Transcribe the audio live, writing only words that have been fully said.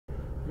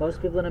Most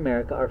people in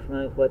America are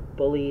familiar with what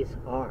bullies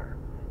are.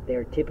 They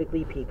are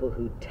typically people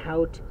who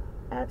tout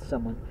at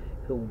someone,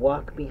 who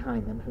walk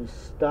behind them, who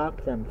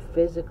stalk them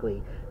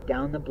physically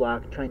down the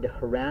block trying to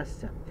harass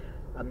them.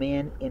 A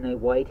man in a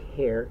white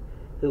hair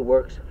who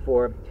works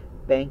for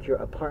Banker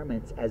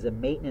Apartments as a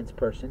maintenance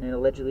person and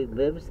allegedly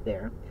lives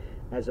there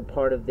as a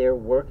part of their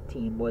work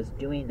team was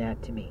doing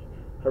that to me,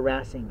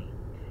 harassing me.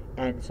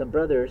 And some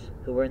brothers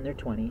who were in their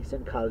 20s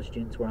and college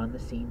students were on the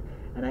scene,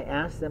 and I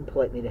asked them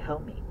politely to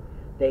help me.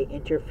 They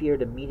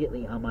interfered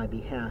immediately on my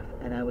behalf,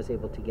 and I was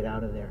able to get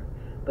out of there.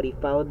 But he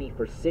followed me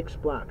for 6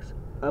 blocks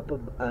up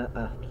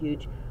a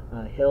huge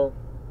hill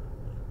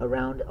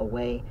around a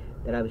way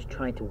that I was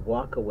trying to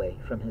walk away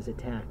from his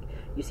attack.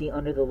 You see,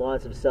 under the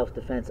laws of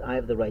self-defense, I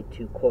have the right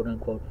to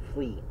quote-unquote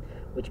flee,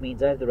 which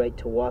means I have the right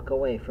to walk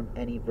away from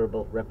any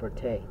verbal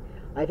repartee.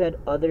 I've had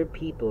other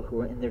people who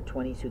were in their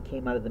 20s who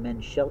came out of the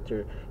men's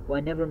shelter who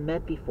I never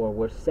met before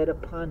were set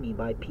upon me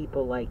by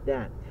people like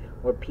that,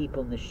 or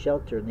people in the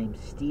shelter named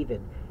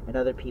Stephen and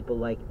other people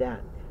like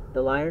that.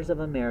 The liars of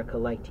America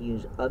like to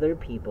use other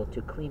people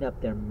to clean up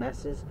their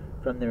messes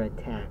from their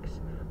attacks.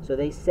 So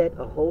they set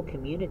a whole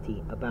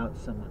community about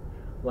someone.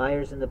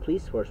 Liars in the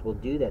police force will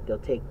do that. They'll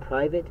take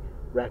private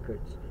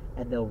records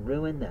and they'll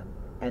ruin them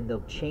and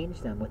they'll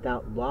change them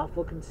without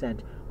lawful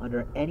consent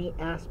under any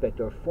aspect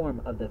or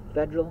form of the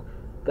federal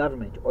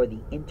government or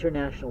the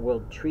international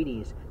world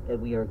treaties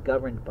that we are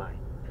governed by.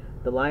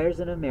 The liars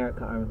in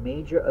America are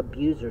major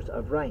abusers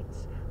of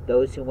rights.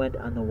 Those who went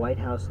on the White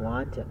House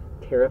lawn to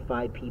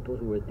terrify people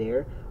who were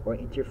there or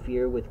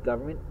interfere with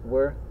government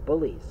were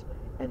bullies,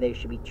 and they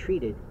should be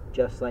treated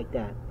just like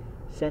that.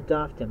 Sent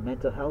off to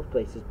mental health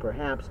places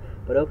perhaps,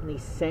 but openly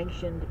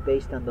sanctioned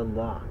based on the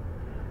law.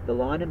 The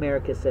law in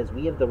America says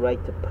we have the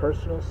right to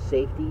personal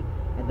safety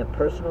and the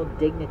personal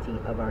dignity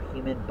of our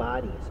human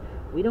bodies.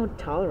 We don't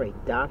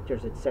tolerate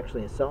doctors that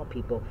sexually assault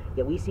people,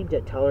 yet we seem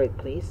to tolerate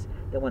police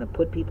that want to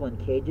put people in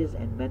cages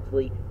and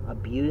mentally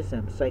abuse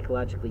them,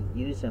 psychologically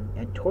use them,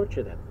 and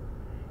torture them.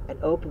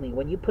 And openly,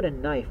 when you put a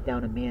knife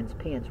down a man's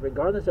pants,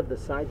 regardless of the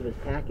size of his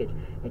package,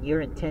 and your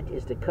intent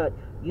is to cut,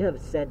 you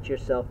have sent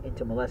yourself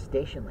into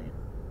molestation land.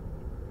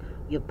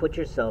 You have put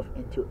yourself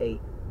into a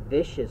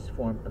vicious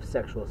form of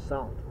sexual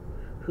assault.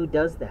 Who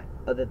does that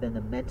other than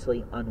the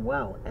mentally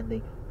unwell and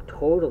the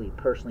totally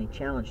personally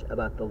challenged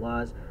about the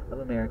laws of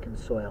American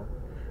soil?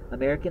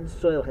 American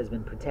soil has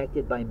been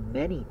protected by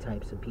many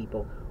types of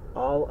people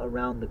all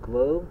around the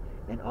globe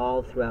and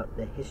all throughout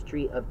the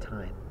history of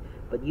time.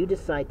 But you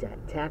decide to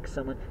attack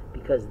someone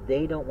because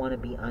they don't want to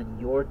be on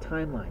your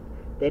timeline.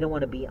 They don't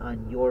want to be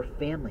on your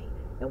family.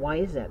 And why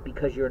is that?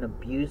 Because you're an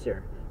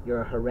abuser.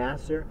 You're a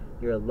harasser.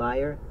 You're a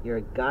liar. You're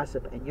a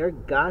gossip. And your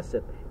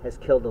gossip has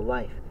killed a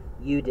life.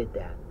 You did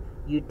that.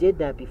 You did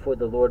that before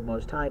the Lord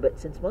Most High. But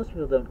since most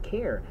people don't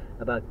care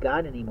about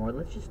God anymore,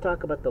 let's just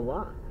talk about the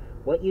law.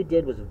 What you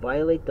did was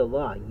violate the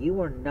law. You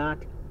were not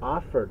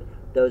offered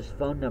those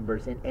phone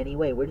numbers in any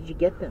way. Where did you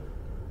get them?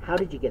 How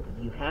did you get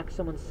them? You hacked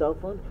someone's cell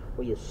phone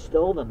or you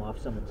stole them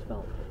off someone's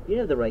phone. You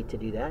have the right to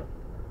do that.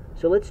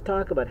 So let's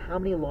talk about how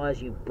many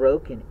laws you've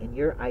broken in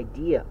your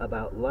idea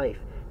about life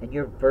and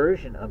your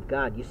version of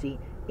God. You see,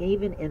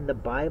 even in the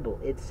Bible,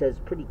 it says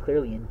pretty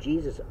clearly, and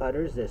Jesus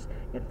utters this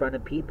in front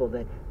of people,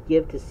 that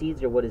give to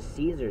Caesar what is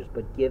Caesar's,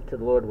 but give to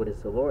the Lord what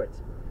is the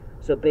Lord's.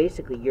 So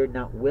basically, you're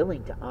not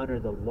willing to honor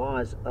the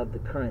laws of the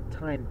current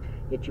time,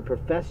 yet you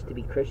profess to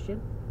be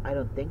Christian? I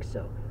don't think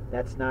so.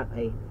 That's not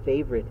a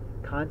favorite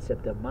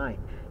concept of mine.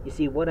 You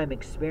see, what I'm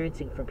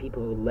experiencing from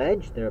people who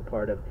allege they're a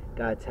part of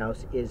God's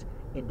house is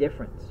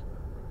indifference.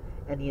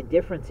 And the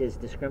indifference is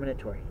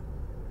discriminatory.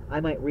 I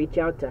might reach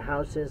out to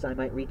houses, I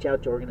might reach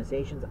out to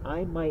organizations,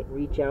 I might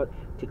reach out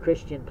to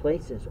Christian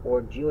places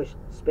or Jewish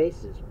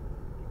spaces.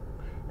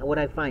 And what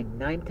I find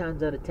 9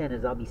 times out of 10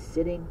 is I'll be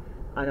sitting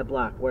on a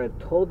block where I've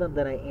told them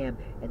that I am,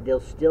 and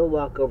they'll still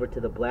walk over to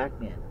the black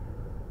man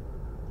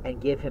and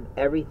give him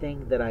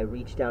everything that I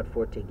reached out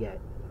for to get.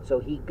 So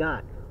he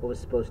got what was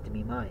supposed to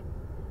be mine.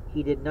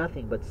 He did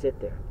nothing but sit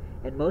there.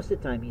 And most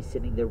of the time he's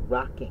sitting there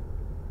rocking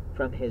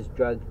from his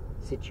drug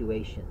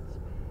situations.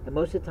 And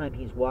most of the time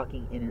he's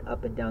walking in and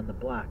up and down the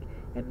block.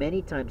 And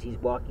many times he's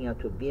walking out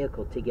to a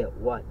vehicle to get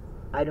what?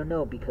 I don't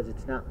know, because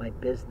it's not my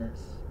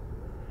business.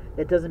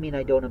 That doesn't mean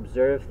I don't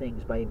observe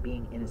things by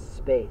being in a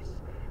space.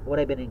 What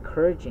I've been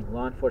encouraging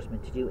law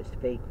enforcement to do is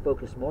to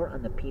focus more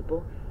on the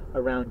people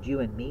around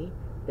you and me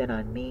than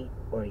on me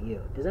or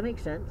you. Does that make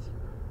sense?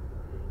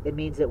 It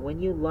means that when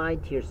you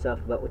lied to yourself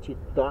about what you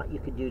thought you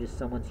could do to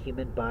someone's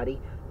human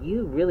body,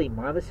 you really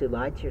marvelously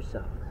lied to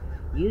yourself.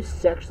 You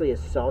sexually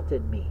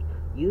assaulted me.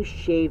 You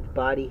shaved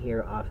body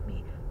hair off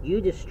me.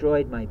 You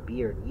destroyed my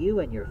beard.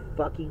 You and your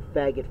fucking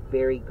faggot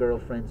fairy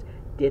girlfriends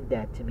did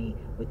that to me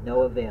with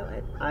no avail.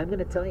 And I'm going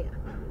to tell you,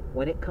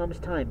 when it comes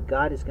time,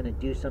 God is going to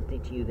do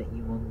something to you that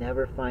you will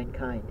never find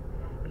kind.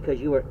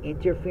 Because you are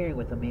interfering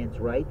with a man's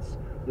rights.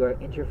 You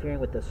are interfering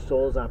with the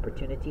soul's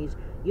opportunities.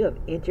 You have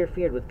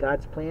interfered with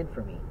God's plan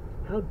for me.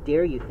 How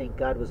dare you think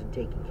God wasn't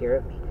taking care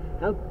of me?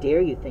 How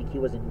dare you think He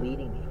wasn't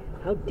leading me?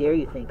 How dare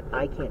you think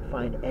I can't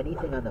find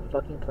anything on the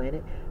fucking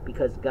planet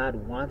because God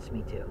wants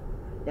me to?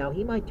 Now,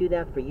 he might do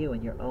that for you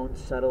in your own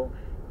subtle,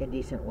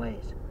 indecent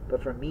ways,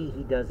 but for me,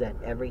 he does that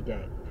every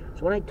day.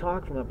 So when I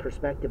talk from a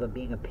perspective of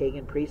being a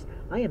pagan priest,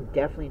 I am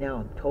definitely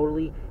now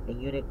totally a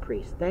eunuch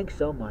priest. Thanks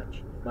so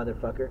much,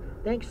 motherfucker.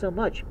 Thanks so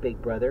much,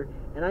 big brother.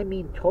 And I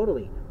mean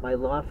totally, my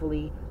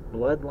lawfully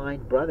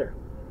bloodline brother,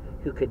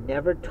 who could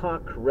never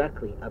talk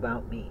correctly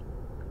about me.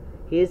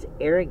 His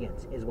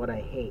arrogance is what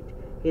I hate.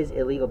 His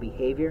illegal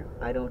behavior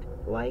I don't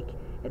like.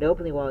 And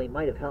openly, while he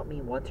might have helped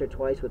me once or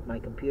twice with my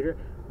computer,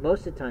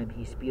 most of the time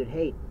he spewed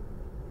hate.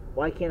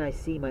 Why can't I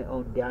see my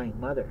own dying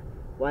mother?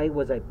 Why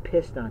was I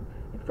pissed on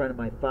in front of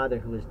my father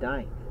who was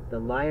dying? The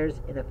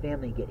liars in a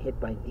family get hit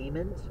by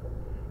demons,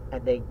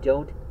 and they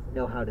don't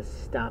know how to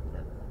stop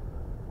them.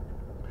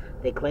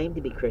 They claim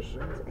to be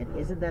Christians, and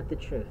isn't that the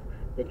truth?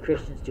 That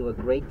Christians do a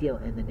great deal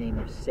in the name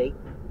of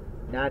Satan,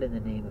 not in the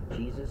name of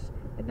Jesus,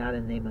 and not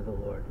in the name of the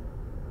Lord.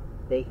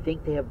 They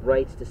think they have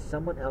rights to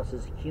someone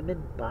else's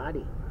human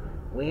body.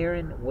 Where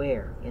in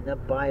the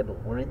Bible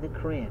or in the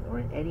Quran or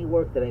in any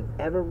work that I've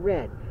ever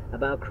read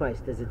about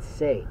Christ does it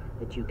say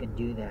that you can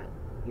do that?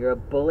 You're a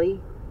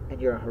bully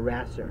and you're a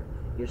harasser.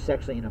 You're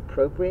sexually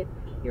inappropriate,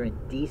 you're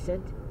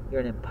indecent, you're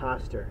an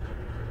imposter.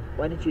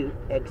 Why don't you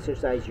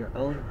exercise your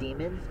own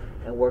demons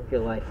and work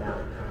your life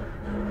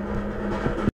out?